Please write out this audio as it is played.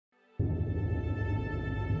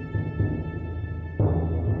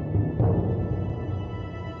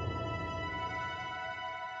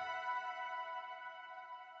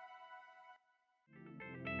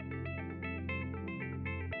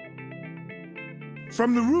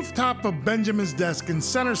From the rooftop of Benjamin's Desk in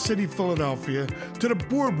Center City, Philadelphia, to the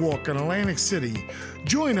boardwalk in Atlantic City,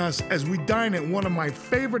 join us as we dine at one of my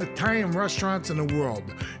favorite Italian restaurants in the world,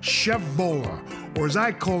 Chef Bola, or as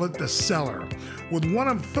I call it, The Cellar, with one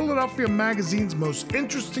of Philadelphia Magazine's most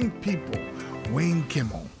interesting people, Wayne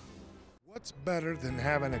Kimmel. What's better than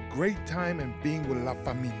having a great time and being with La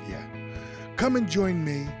Familia? Come and join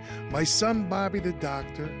me, my son Bobby the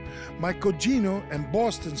Doctor, my cugino and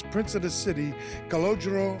Boston's Prince of the City,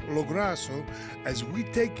 Calogero Lograsso, as we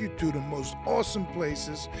take you to the most awesome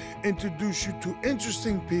places, introduce you to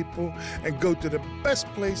interesting people, and go to the best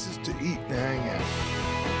places to eat and hang out.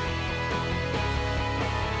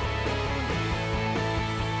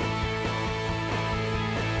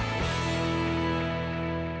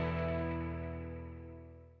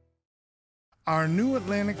 Our new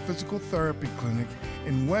Atlantic Physical Therapy Clinic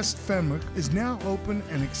in West Fenwick is now open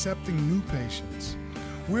and accepting new patients.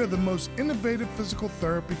 We are the most innovative physical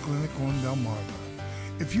therapy clinic on Delmarva.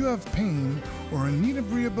 If you have pain or in need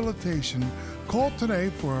of rehabilitation, call today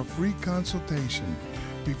for a free consultation.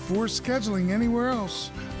 Before scheduling anywhere else,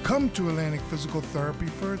 come to Atlantic Physical Therapy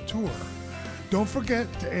for a tour. Don't forget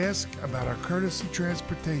to ask about our courtesy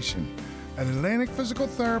transportation. At Atlantic Physical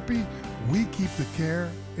Therapy, we keep the care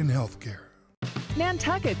in healthcare.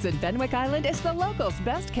 Nantucket's in Fenwick Island is the locals'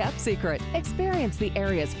 best-kept secret. Experience the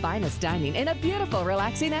area's finest dining in a beautiful,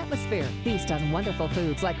 relaxing atmosphere. Feast on wonderful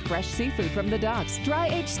foods like fresh seafood from the docks,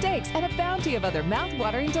 dry-aged steaks, and a bounty of other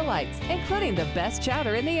mouth-watering delights, including the best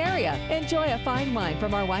chowder in the area. Enjoy a fine wine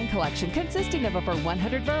from our wine collection consisting of over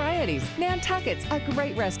 100 varieties. Nantucket's a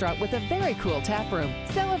great restaurant with a very cool tap room.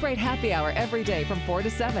 Celebrate happy hour every day from 4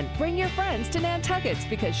 to 7. Bring your friends to Nantucket's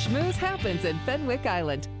because schmooze happens in Fenwick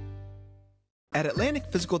Island. At Atlantic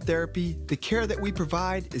Physical Therapy, the care that we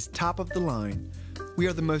provide is top of the line. We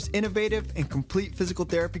are the most innovative and complete physical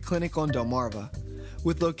therapy clinic on Delmarva.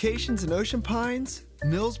 With locations in Ocean Pines,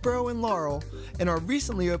 Millsboro, and Laurel, and our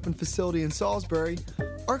recently opened facility in Salisbury,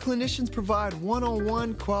 our clinicians provide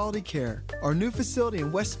one-on-one quality care. Our new facility in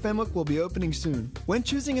West Fenwick will be opening soon. When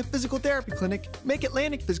choosing a physical therapy clinic, make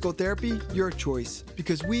Atlantic Physical Therapy your choice,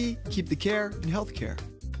 because we keep the care in healthcare.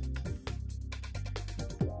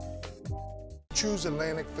 Choose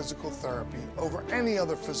Atlantic Physical Therapy over any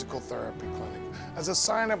other physical therapy clinic. As a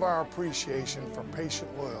sign of our appreciation for patient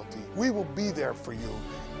loyalty, we will be there for you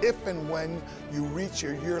if and when you reach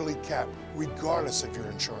your yearly cap, regardless of your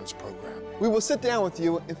insurance program. We will sit down with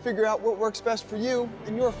you and figure out what works best for you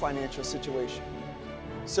and your financial situation.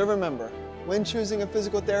 So remember, when choosing a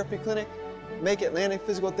physical therapy clinic, make Atlantic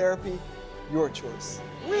Physical Therapy your choice.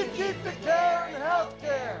 We keep the care in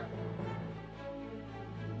healthcare.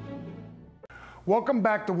 Welcome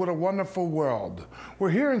back to What a Wonderful World. We're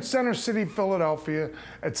here in Center City, Philadelphia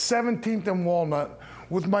at 17th and Walnut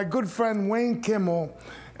with my good friend Wayne Kimmel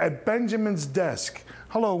at Benjamin's Desk.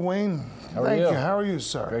 Hello, Wayne. Thank you. How are you,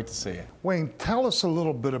 sir? Great to see you. Wayne, tell us a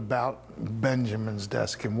little bit about Benjamin's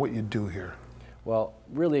Desk and what you do here. Well,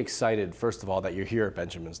 really excited, first of all, that you're here at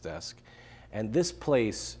Benjamin's Desk. And this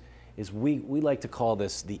place is, we like to call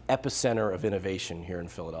this the epicenter of innovation here in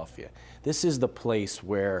Philadelphia. This is the place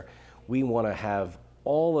where we want to have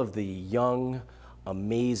all of the young,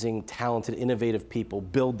 amazing, talented, innovative people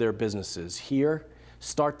build their businesses here,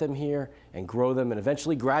 start them here, and grow them, and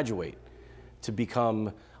eventually graduate to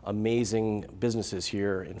become amazing businesses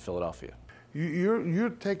here in Philadelphia. You're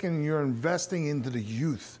investing into the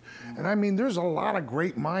youth. And I mean, there's a lot of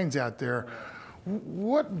great minds out there.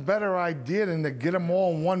 What better idea than to get them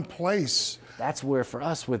all in one place? That's where, for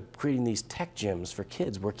us, with creating these tech gyms for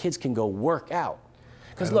kids, where kids can go work out.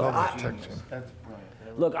 Because look,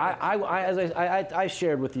 I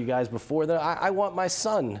shared with you guys before that I want my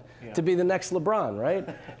son to be the next LeBron, right?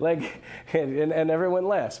 Like, and everyone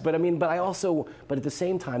laughs. But I mean, but at the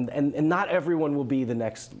same time, and not everyone will be the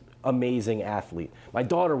next amazing athlete. My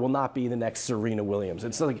daughter will not be the next Serena Williams.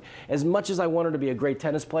 It's like, as much as I want her to be a great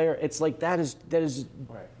tennis player, it's like that is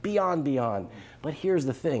beyond. But here's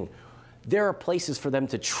the thing. There are places for them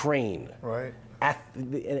to train. Right.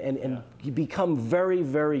 And you become very,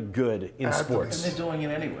 very good in sports. And they're doing it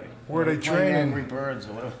anyway. Where are they training? Angry Birds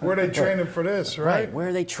or whatever. Where are they training for this, right? Where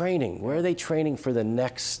are they training? Where are they training for the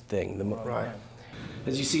next thing? Right.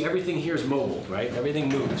 As you see, everything here is mobile, right? Everything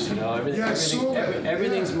moves, you know?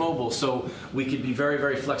 Everything's mobile, so we could be very,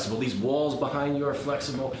 very flexible. These walls behind you are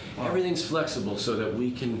flexible. Everything's flexible so that we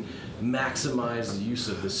can maximize the use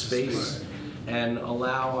of the space and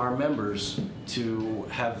allow our members to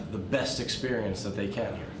have the best experience that they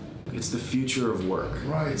can here. It's the future of work.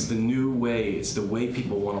 Right. It's the new way. It's the way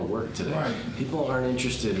people want to work today. Right. People aren't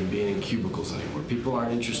interested in being in cubicles anymore. People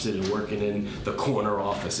aren't interested in working in the corner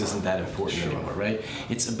office. Isn't that important anymore, right?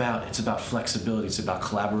 It's about flexibility. It's about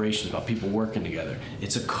collaboration. It's about people working together.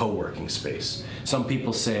 It's a co-working space. Some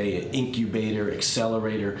people say incubator,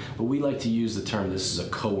 accelerator, but we like to use the term this is a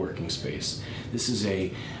co-working space. This is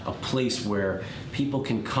a place where people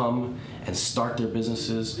can come and start their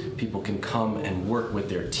businesses. People can come and work with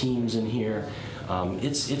their teams in here.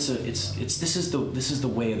 This is the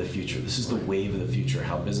way of the future. This is the wave of the future.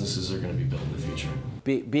 How businesses are going to be built in the future.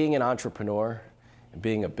 Being an entrepreneur, and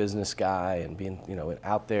being a business guy, and being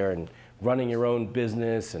out there and running your own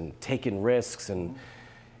business and taking risks and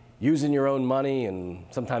using your own money and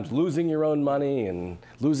sometimes losing your own money and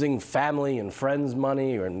losing family and friends'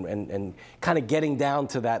 money and kind of getting down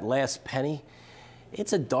to that last penny.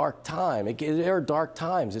 It's a dark time. There are dark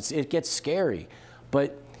times. It gets scary.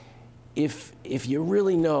 But if you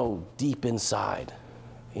really know deep inside,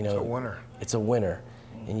 it's a winner. It's a winner.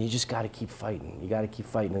 And you just got to keep fighting. You got to keep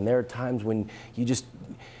fighting. And there are times when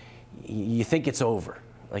you think it's over.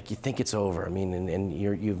 Like you think it's over. I mean, and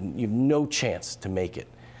you've no chance to make it.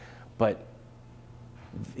 But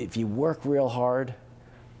if you work real hard,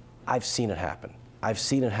 I've seen it happen. I've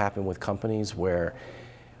seen it happen with companies where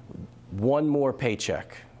one more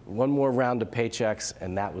paycheck, one more round of paychecks,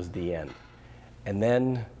 and that was the end. And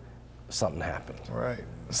then something happened. Right.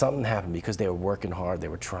 Something happened because they were working hard. They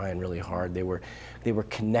were trying really hard. They were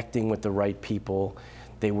connecting with the right people.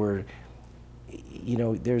 They were,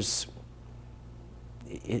 it's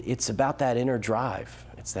about that inner drive.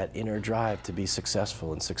 It's that inner drive to be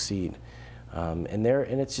successful and succeed. And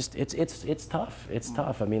it's tough. It's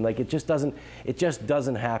tough. I mean, like it just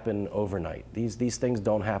doesn't happen overnight. These things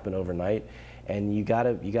don't happen overnight, and you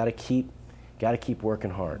gotta keep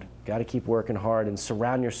working hard. Gotta keep working hard and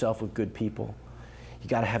surround yourself with good people. You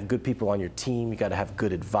gotta have good people on your team. You gotta have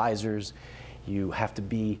good advisors. You have to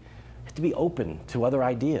be open to other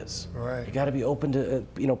ideas. Right. You gotta be open to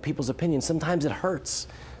people's opinions. Sometimes it hurts.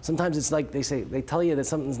 Sometimes it's like they tell you that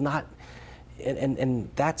something's not, and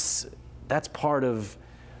that's part of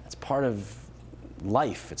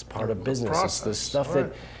life. It's part of business. It's the stuff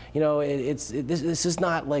that, this is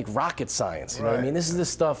not like rocket science. You know what I mean? This is the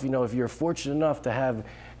stuff, if you're fortunate enough to have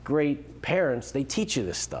great parents, they teach you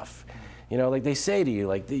this stuff. Like they say to you,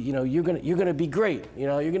 like, you're gonna be great.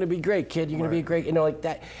 You're gonna be great, kid. You're gonna be great. Like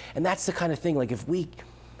that. And that's the kind of thing. Like if we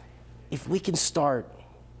can start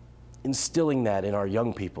instilling that in our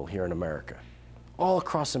young people here in America, all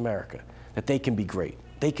across America, that they can be great.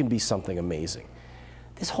 They can be something amazing.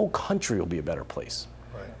 This whole country will be a better place.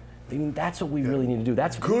 Right. I mean, that's what we really need to do.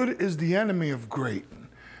 That's good is the enemy of great,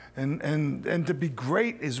 and to be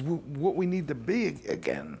great is what we need to be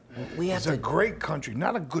again. It's a great country,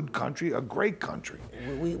 not a good country, a great country.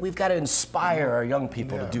 We've got to inspire our young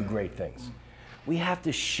people to do great things. We have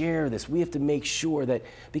to share this. We have to make sure that,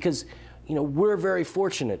 because we're very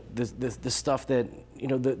fortunate. The stuff that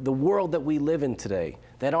the world that we live in today,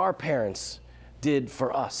 that our parents did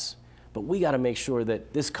for us. But we got to make sure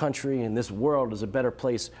that this country and this world is a better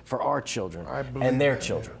place for our children and their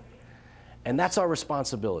children. And that's our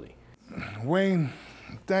responsibility. Wayne,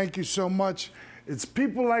 thank you so much. It's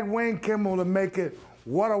people like Wayne Kimmel that make it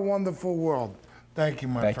what a wonderful world. Thank you,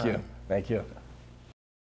 my friend. Thank you.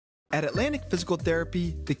 At Atlantic Physical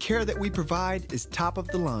Therapy, the care that we provide is top of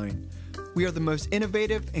the line. We are the most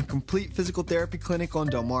innovative and complete physical therapy clinic on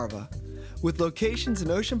Delmarva. With locations in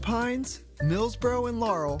Ocean Pines, Millsboro, and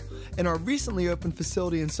Laurel, and our recently opened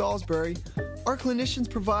facility in Salisbury, our clinicians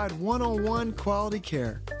provide one-on-one quality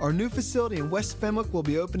care. Our new facility in West Fenwick will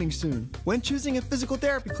be opening soon. When choosing a physical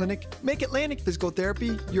therapy clinic, make Atlantic Physical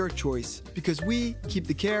Therapy your choice, because we keep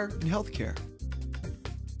the care in healthcare.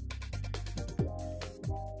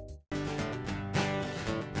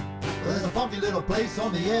 There's a funky little place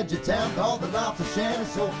on the edge of town called the Lobster Shanty,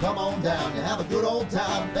 so come on down. You have a good old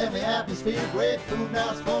time, family atmosphere, great food,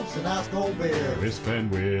 nice folks, and nice cold beer. West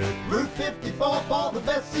Fenwick. Route 54 for the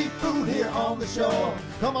best seafood here on the shore.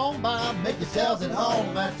 Come on by, make yourselves at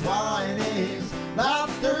home at Twining's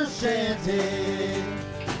Lobster Shanty.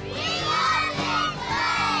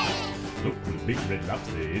 Look for the big red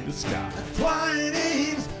lobster in the sky.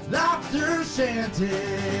 Twining's Lobster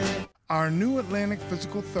Shanty. Our new Atlantic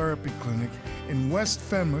Physical Therapy Clinic in West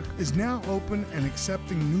Fenwick is now open and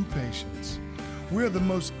accepting new patients. We are the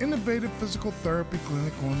most innovative physical therapy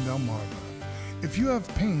clinic on Delmarva. If you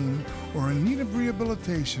have pain or in need of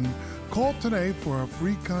rehabilitation, call today for a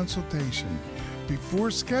free consultation. Before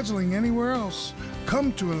scheduling anywhere else,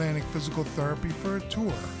 come to Atlantic Physical Therapy for a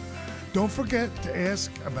tour. Don't forget to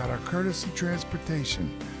ask about our courtesy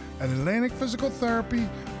transportation. At Atlantic Physical Therapy,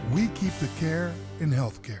 we keep the care in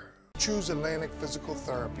healthcare. Choose Atlantic Physical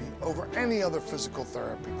Therapy over any other physical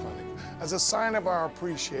therapy clinic. As a sign of our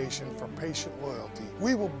appreciation for patient loyalty,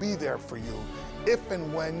 we will be there for you if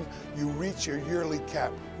and when you reach your yearly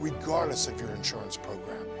cap, regardless of your insurance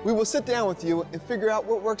program. We will sit down with you and figure out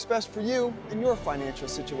what works best for you and your financial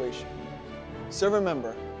situation. So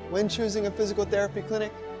remember, when choosing a physical therapy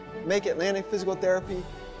clinic, make Atlantic Physical Therapy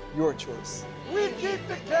your choice. We keep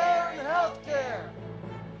the care in healthcare.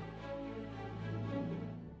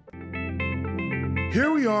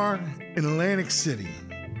 Here we are in Atlantic City.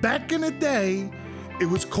 Back in the day, it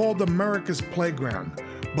was called America's Playground,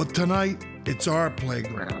 but tonight, it's our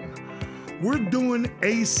playground. We're doing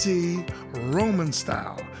AC Roman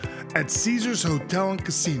style at Caesars Hotel and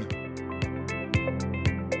Casino.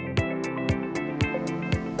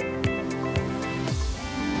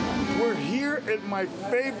 We're here at my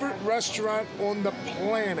favorite restaurant on the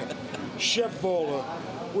planet, Chef Vola,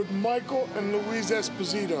 with Michael and Louise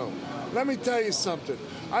Esposito. Let me tell you something.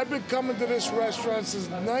 I've been coming to this restaurant since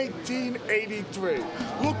 1983.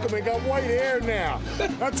 Look at me, got white hair now.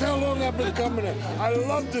 That's how long I've been coming here. I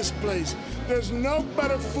love this place. There's no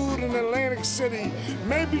better food in Atlantic City,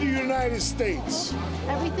 maybe the United States.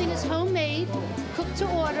 Everything is homemade, cooked to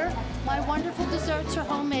order. My wonderful desserts are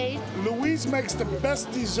homemade. Louise makes the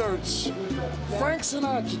best desserts. Frank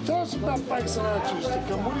Sinatra, tell us about Frank Sinatra used to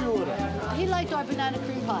come. What do you order? He liked our banana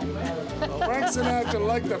cream pie. Frank Sinatra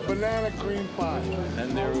liked the banana cream pie.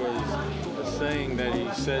 And there was a saying that he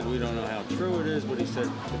said, we don't know how true it is, but he said,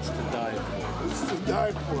 it's to die for. It's to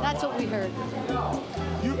die for. That's what we heard.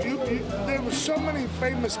 There were so many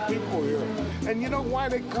famous people here. And you know why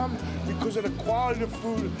they come? Because of the quality of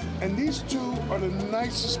food. And these two are the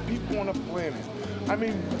nicest people on the planet. I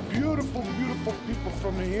mean, beautiful, beautiful people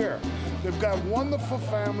from here. They've got wonderful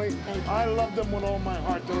family. I love them with all my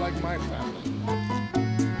heart. They're like my family.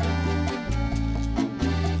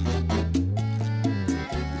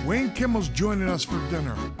 Wayne Kimmel's joining us for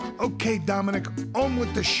dinner. Okay, Dominic, on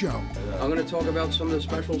with the show. I'm going to talk about some of the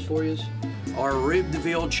specials for you. Our ribbed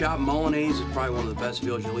veal chopped Milanese is probably one of the best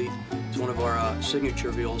veals you'll eat. It's one of our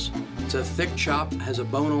signature veals. It's a thick chop, has a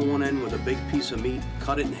bone on one end with a big piece of meat.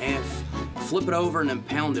 Cut it in half, flip it over, and then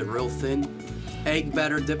pound it real thin. Egg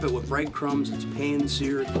batter, dip it with breadcrumbs. It's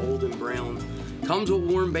pan-seared, golden brown. Comes with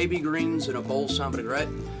warm baby greens and a bowl sans vinaigrette.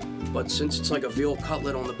 But since it's like a veal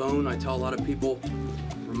cutlet on the bone, I tell a lot of people,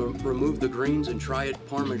 remove the greens and try it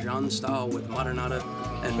Parmesan style with marinara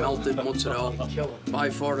and melted mozzarella. By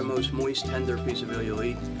far the most moist, tender piece of veal you'll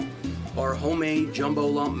eat. Our homemade jumbo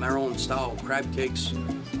lump Maryland style crab cakes,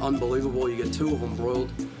 unbelievable. You get 2 of them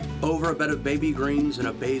broiled over a bed of baby greens and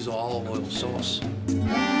a basil olive oil sauce.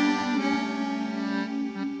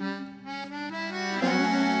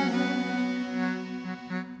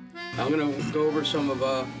 I'm gonna go over some of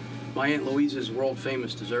my Aunt Louise's world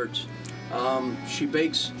famous desserts. She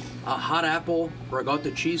bakes a hot apple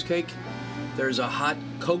ricotta cheesecake. There's a hot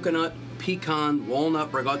coconut, pecan,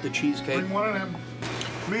 walnut ricotta cheesecake. Bring one of them.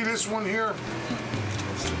 Me, this one here.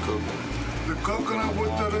 That's the coconut. The coconut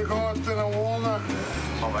with the ricotta and the walnut.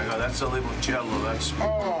 Oh my God, that's a limoncello. That's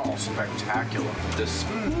spectacular.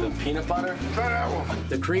 The peanut butter? Try that one.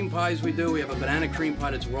 The cream pies we do, we have a banana cream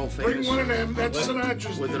pie that's world famous. Bring one of them. That's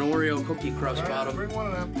Sinatra's. With an Oreo cookie crust bottom. Bring one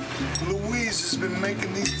of them. Louise has been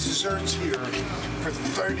making these desserts here for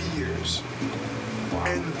 30 years. Wow.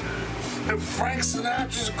 And if Frank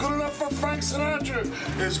Sinatra's good enough for Frank Sinatra,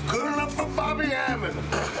 it's good enough for Bobby Hammond.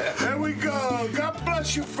 There we go. God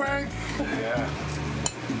bless you, Frank. Yeah.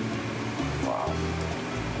 Wow.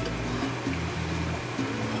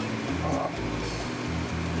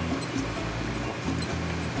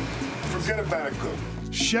 Forget about it, good.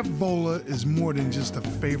 Chef Vola is more than just a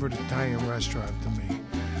favorite Italian restaurant to me.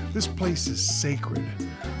 This place is sacred.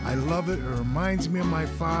 I love it. It reminds me of my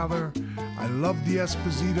father. I love the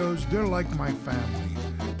Espositos. They're like my family.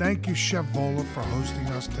 Thank you, Chef Vola, for hosting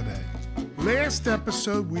us today. Last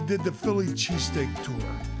episode, we did the Philly cheesesteak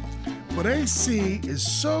tour. But AC is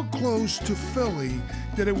so close to Philly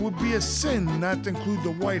that it would be a sin not to include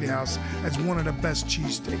the White House as one of the best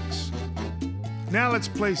cheesesteaks. Now let's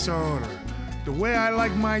place our order. The way I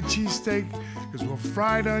like my cheesesteak is with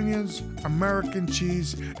fried onions, American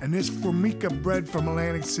cheese, and this Formica bread from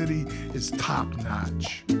Atlantic City is top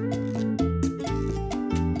notch.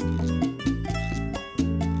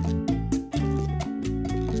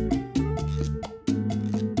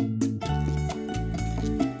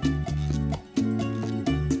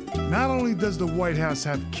 Not only does the White House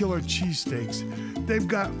have killer cheesesteaks, they've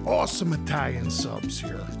got awesome Italian subs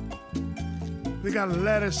here. They got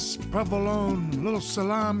lettuce, provolone, little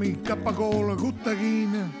salami, capagola,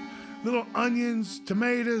 guttarine, little onions,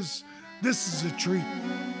 tomatoes. This is a treat.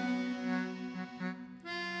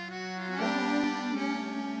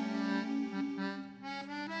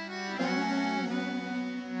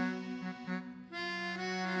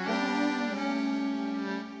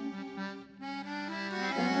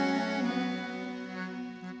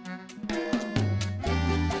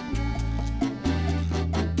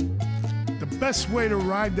 The best way to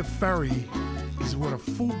ride the ferry is with a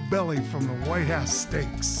full belly from the White House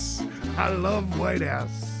steaks. I love White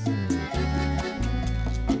House.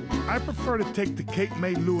 I prefer to take the Cape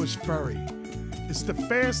May Lewis ferry. It's the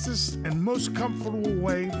fastest and most comfortable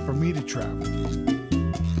way for me to travel.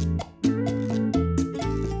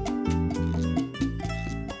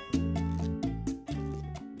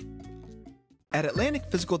 At Atlantic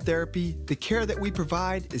Physical Therapy, the care that we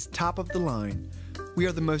provide is top of the line. We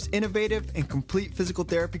are the most innovative and complete physical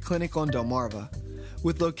therapy clinic on Delmarva.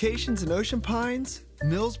 With locations in Ocean Pines,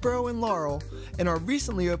 Millsboro, and Laurel, and our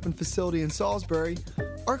recently opened facility in Salisbury,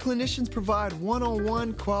 our clinicians provide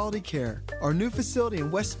one-on-one quality care. Our new facility in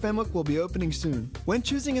West Fenwick will be opening soon. When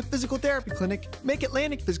choosing a physical therapy clinic, make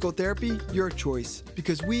Atlantic Physical Therapy your choice,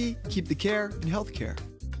 because we keep the care in healthcare.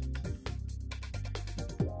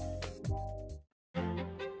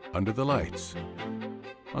 Under the lights,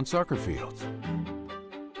 on soccer fields,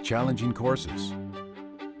 challenging courses,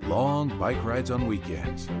 long bike rides on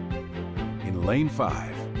weekends, in Lane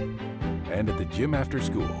 5, and at the gym after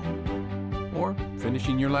school, or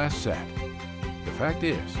finishing your last set. The fact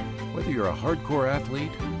is, whether you're a hardcore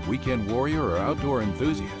athlete, weekend warrior, or outdoor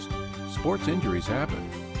enthusiast, sports injuries happen.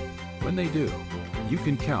 When they do, you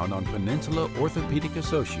can count on Peninsula Orthopedic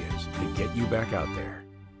Associates to get you back out there.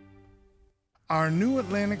 Our new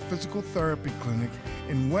Atlantic Physical Therapy Clinic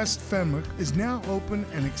in West Fenwick is now open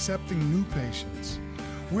and accepting new patients.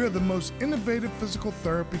 We are the most innovative physical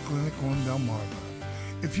therapy clinic on Delmarva.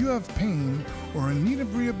 If you have pain or in need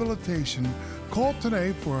of rehabilitation, call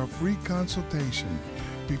today for a free consultation.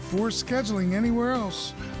 Before scheduling anywhere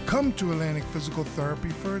else, come to Atlantic Physical Therapy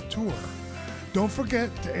for a tour. Don't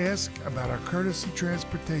forget to ask about our courtesy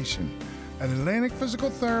transportation. At Atlantic Physical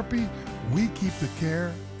Therapy, we keep the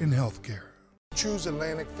care in healthcare. Choose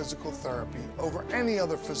Atlantic Physical Therapy over any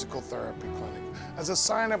other physical therapy clinic. As a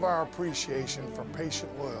sign of our appreciation for patient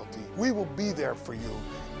loyalty, we will be there for you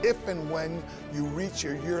if and when you reach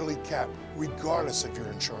your yearly cap, regardless of your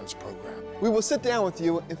insurance program. We will sit down with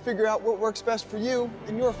you and figure out what works best for you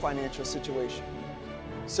and your financial situation.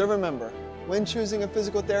 So remember, when choosing a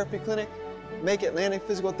physical therapy clinic, make Atlantic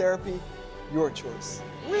Physical Therapy your choice.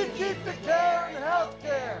 We keep the care in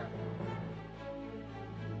healthcare.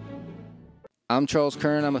 I'm Charles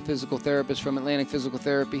Kern. I'm a physical therapist from Atlantic Physical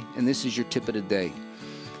Therapy, and this is your tip of the day.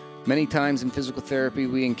 Many times in physical therapy,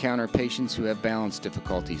 we encounter patients who have balance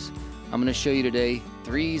difficulties. I'm going to show you today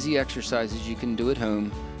 3 easy exercises you can do at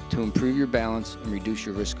home to improve your balance and reduce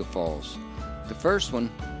your risk of falls. The first one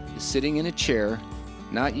is sitting in a chair,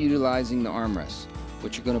 not utilizing the armrest.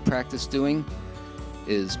 What you're going to practice doing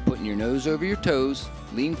is putting your nose over your toes,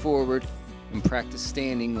 lean forward, and practice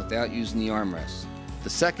standing without using the armrest. The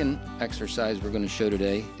second exercise we're going to show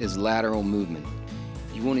today is lateral movement.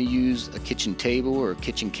 You want to use a kitchen table or a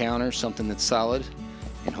kitchen counter, something that's solid,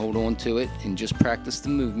 and hold on to it and just practice the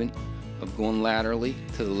movement of going laterally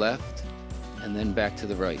to the left and then back to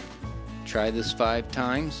the right. Try this 5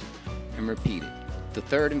 times and repeat it. The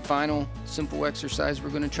third and final simple exercise we're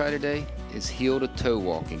going to try today is heel to toe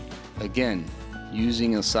walking. Again,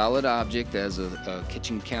 using a solid object as a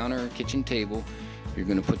kitchen counter or kitchen table, you're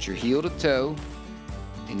going to put your heel to toe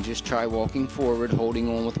and just try walking forward, holding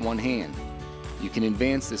on with one hand. You can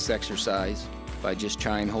advance this exercise by just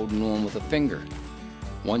trying holding on with a finger.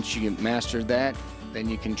 Once you get mastered that, then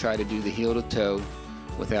you can try to do the heel to toe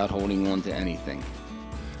without holding on to anything.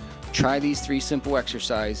 Try these 3 simple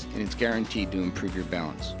exercises and it's guaranteed to improve your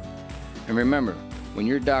balance. And remember, when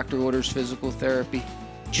your doctor orders physical therapy,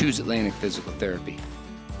 choose Atlantic Physical Therapy.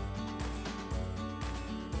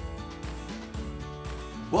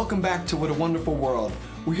 Welcome back to What a Wonderful World.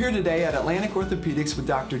 We're here today at Atlantic Orthopedics with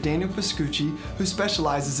Dr. Daniel Pascucci, who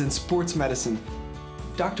specializes in sports medicine.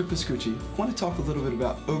 Dr. Pascucci, I want to talk a little bit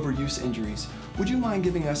about overuse injuries. Would you mind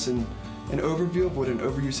giving us an overview of what an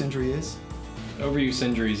overuse injury is? Overuse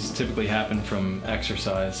injuries typically happen from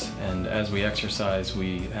exercise, and as we exercise,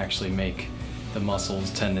 we actually make the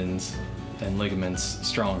muscles, tendons, and ligaments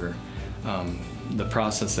stronger. The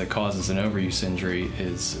process that causes an overuse injury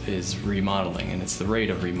is remodeling, and it's the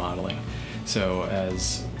rate of remodeling. So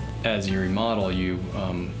as you remodel, you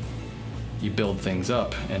build things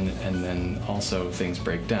up, and then also things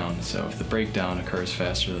break down. So if the breakdown occurs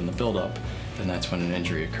faster than the buildup, then that's when an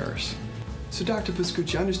injury occurs. So Dr.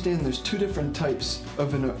 Pascucci, I understand there's two different types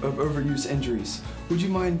of overuse injuries. Would you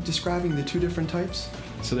mind describing the two different types?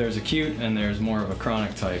 So there's acute and there's more of a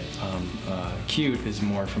chronic type. Acute is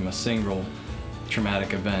more from a single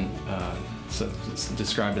traumatic event, so it's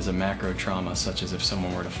described as a macro trauma, such as if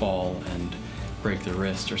someone were to fall and break their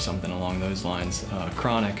wrist or something along those lines.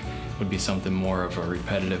 Chronic would be something more of a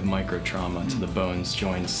repetitive micro trauma to the bones,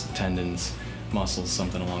 joints, tendons, muscles,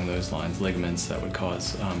 something along those lines, ligaments that would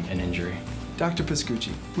cause an injury. Dr.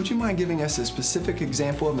 Pascucci, would you mind giving us a specific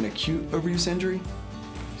example of an acute overuse injury?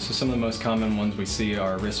 So some of the most common ones we see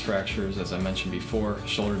are wrist fractures, as I mentioned before,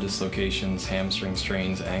 shoulder dislocations, hamstring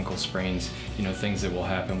strains, ankle sprains, things that will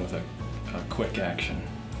happen with a quick action.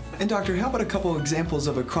 And doctor, how about a couple examples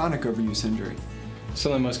of a chronic overuse injury?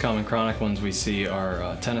 Some of the most common chronic ones we see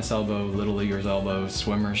are tennis elbow, little leaguer's elbow,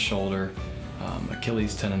 swimmer's shoulder,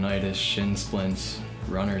 Achilles tendonitis, shin splints,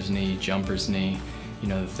 runner's knee, jumper's knee,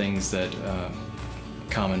 the things that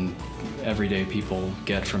common everyday people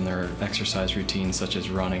get from their exercise routines, such as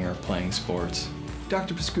running or playing sports.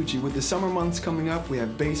 Dr. Pascucci, with the summer months coming up, we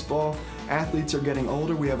have baseball, athletes are getting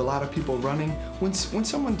older, we have a lot of people running. When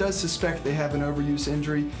someone does suspect they have an overuse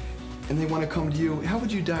injury and they want to come to you, how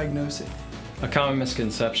would you diagnose it? A common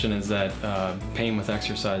misconception is that pain with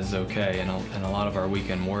exercise is okay, and a lot of our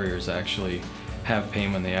weekend warriors actually have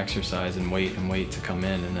pain when they exercise and wait to come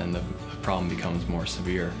in, and then the problem becomes more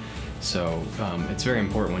severe. So it's very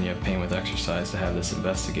important when you have pain with exercise to have this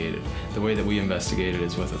investigated. The way that we investigate it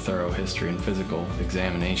is with a thorough history and physical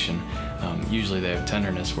examination. Usually they have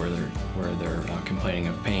tenderness where they're complaining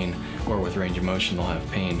of pain, or with range of motion they'll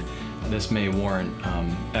have pain. This may warrant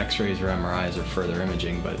x-rays or MRIs or further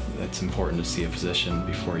imaging, but it's important to see a physician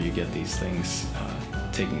before you get these things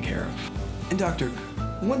taken care of. And doctor,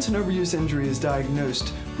 once an overuse injury is diagnosed,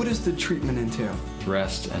 what does the treatment entail?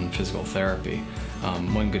 Rest and physical therapy.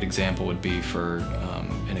 One good example would be for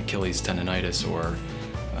an Achilles tendonitis or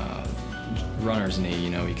runner's knee.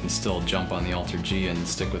 You can still jump on the Alter G and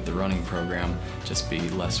stick with the running program, just be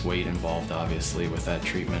less weight involved obviously with that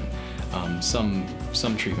treatment. Some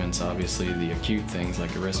treatments, obviously the acute things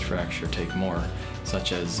like a wrist fracture, take more,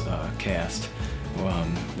 such as cast,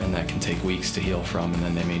 and that can take weeks to heal from, and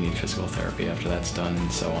then they may need physical therapy after that's done,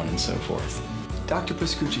 and so on and so forth. Dr.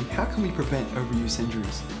 Pascucci, how can we prevent overuse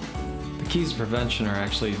injuries? The keys to prevention are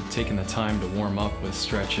actually taking the time to warm up with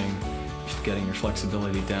stretching, getting your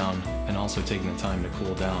flexibility down, and also taking the time to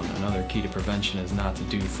cool down. Another key to prevention is not to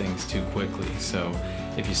do things too quickly. So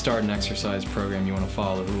if you start an exercise program, you want to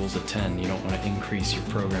follow the rules of 10. You don't want to increase your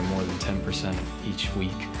program more than 10% each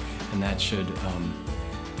week, and that should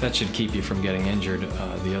keep you from getting injured.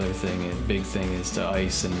 The other thing, a big thing, is to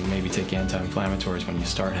ice and maybe take anti-inflammatories when you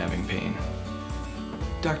start having pain.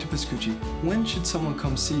 Dr. Pascucci, when should someone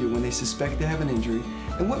come see you when they suspect they have an injury,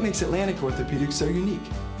 and what makes Atlantic Orthopedics so unique?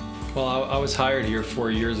 Well, I was hired here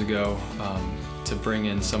 4 years ago to bring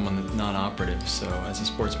in someone that's non-operative. So as a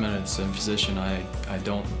sports medicine physician, I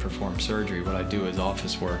don't perform surgery. What I do is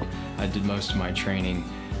office work. I did most of my training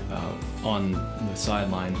on the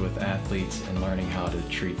sidelines with athletes and learning how to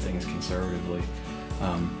treat things conservatively.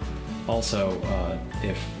 Also,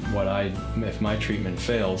 if my treatment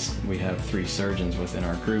fails, we have 3 surgeons within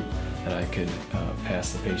our group that I could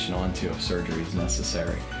pass the patient on to if surgery is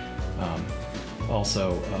necessary.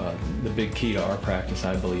 Also, the big key to our practice,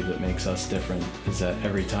 I believe, that makes us different is that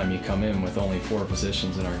every time you come in with only 4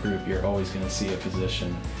 physicians in our group, you're always going to see a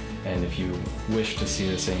physician. And if you wish to see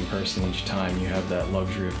the same person each time, you have that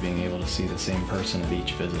luxury of being able to see the same person at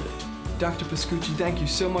each visit. Dr. Pascucci, thank you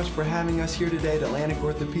so much for having us here today at Atlantic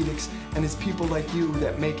Orthopedics, and it's people like you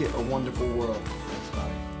that make it a wonderful world.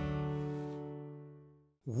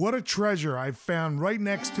 What a treasure I found right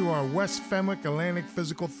next to our West Fenwick Atlantic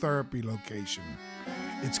Physical Therapy location.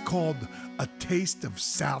 It's called A Taste of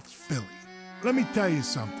South Philly. Let me tell you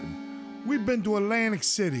something. We've been to Atlantic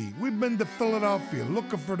City, we've been to Philadelphia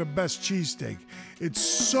looking for the best cheesesteak. It's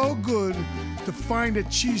so good to find a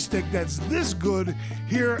cheesesteak that's this good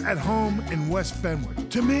here at home in West Fenwick.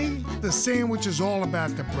 To me, the sandwich is all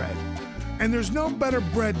about the bread. And there's no better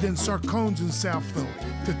bread than Sarcone's in South Philly.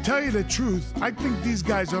 To tell you the truth, I think these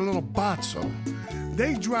guys are a little botzo.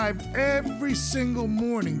 They drive every single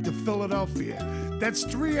morning to Philadelphia. That's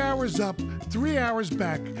 3 hours up, 3 hours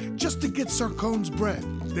back, just to get Sarcone's bread.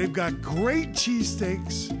 They've got great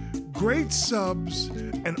cheesesteaks, great subs,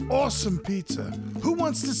 and awesome pizza. Who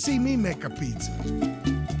wants to see me make a pizza?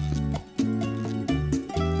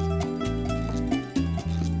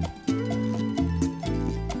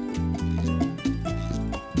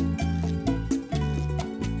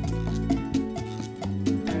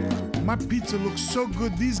 My pizza looks so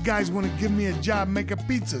good, these guys want to give me a job making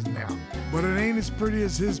pizzas now. but it ain't as pretty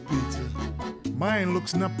as his pizza. Mine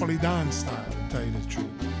looks Napolitan style, to tell you the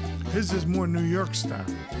truth. His is more New York style.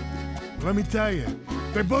 Let me tell you,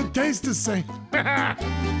 they both taste the same.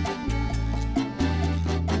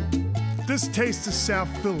 This Taste of South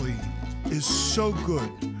Philly is so good.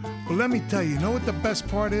 But let me tell you, know what the best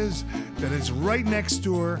part is? That it's right next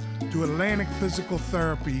door to Atlantic Physical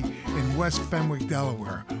Therapy in West Fenwick,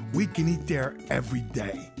 Delaware. We can eat there every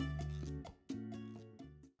day.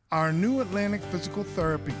 Our new Atlantic Physical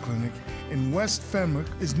Therapy Clinic in West Fenwick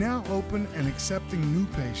is now open and accepting new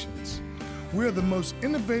patients. We are the most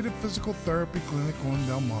innovative physical therapy clinic on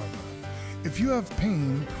Delmarva. If you have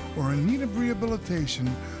pain or in need of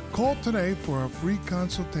rehabilitation, call today for a free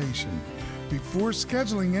consultation. Before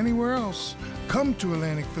scheduling anywhere else, come to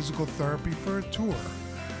Atlantic Physical Therapy for a tour.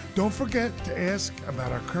 Don't forget to ask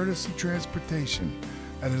about our courtesy transportation.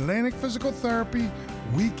 At Atlantic Physical Therapy,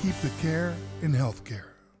 we keep the care in healthcare.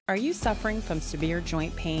 Are you suffering from severe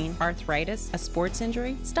joint pain, arthritis, a sports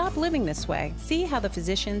injury? Stop living this way. See how the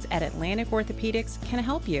physicians at Atlantic Orthopedics can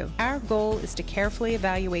help you. Our goal is to carefully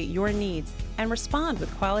evaluate your needs and respond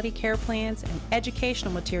with quality care plans and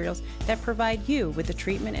educational materials that provide you with the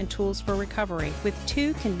treatment and tools for recovery. With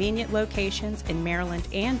 2 convenient locations in Maryland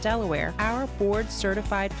and Delaware, our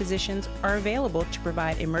board-certified physicians are available to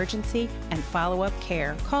provide emergency and follow-up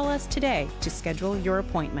care. Call us today to schedule your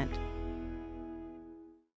appointment.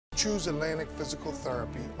 Choose Atlantic Physical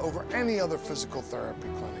Therapy over any other physical therapy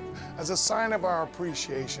clinic. As a sign of our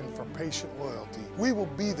appreciation for patient loyalty, we will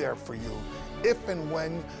be there for you if and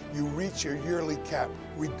when you reach your yearly cap,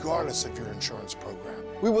 regardless of your insurance program.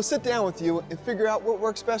 We will sit down with you and figure out what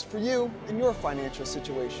works best for you and your financial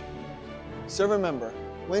situation. So remember,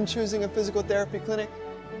 when choosing a physical therapy clinic,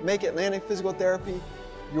 make Atlantic Physical Therapy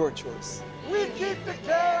your choice. We keep the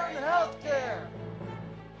care in healthcare.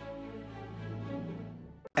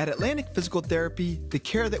 At Atlantic Physical Therapy, the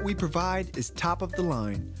care that we provide is top of the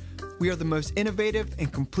line. We are the most innovative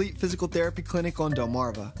and complete physical therapy clinic on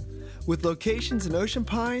Delmarva. With locations in Ocean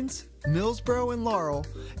Pines, Millsboro, and Laurel,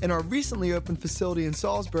 and our recently opened facility in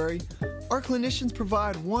Salisbury, our clinicians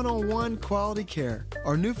provide one-on-one quality care.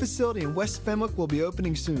 Our new facility in West Fenwick will be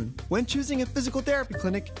opening soon. When choosing a physical therapy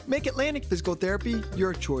clinic, make Atlantic Physical Therapy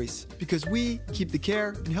your choice, because we keep the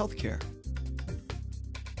care in healthcare.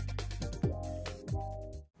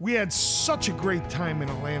 We had such a great time in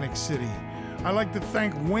Atlantic City. I'd like to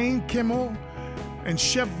thank Wayne Kimmel and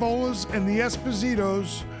Chef Volas and the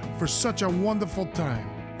Espositos for such a wonderful time.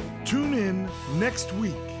 Tune in next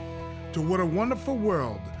week to What a Wonderful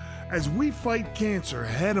World as we fight cancer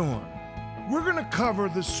head on. We're gonna cover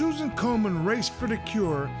the Susan Komen Race for the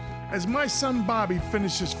Cure as my son Bobby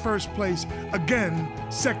finishes first place again,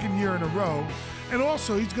 2nd year in a row. And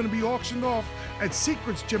also he's gonna be auctioned off at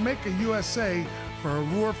Secrets Jamaica, USA for a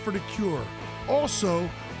Roar for the Cure. Also,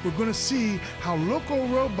 we're gonna see how local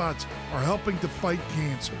robots are helping to fight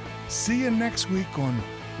cancer. See you next week on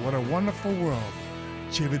What a Wonderful World.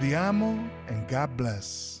 Ci vediamo and God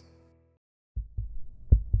bless.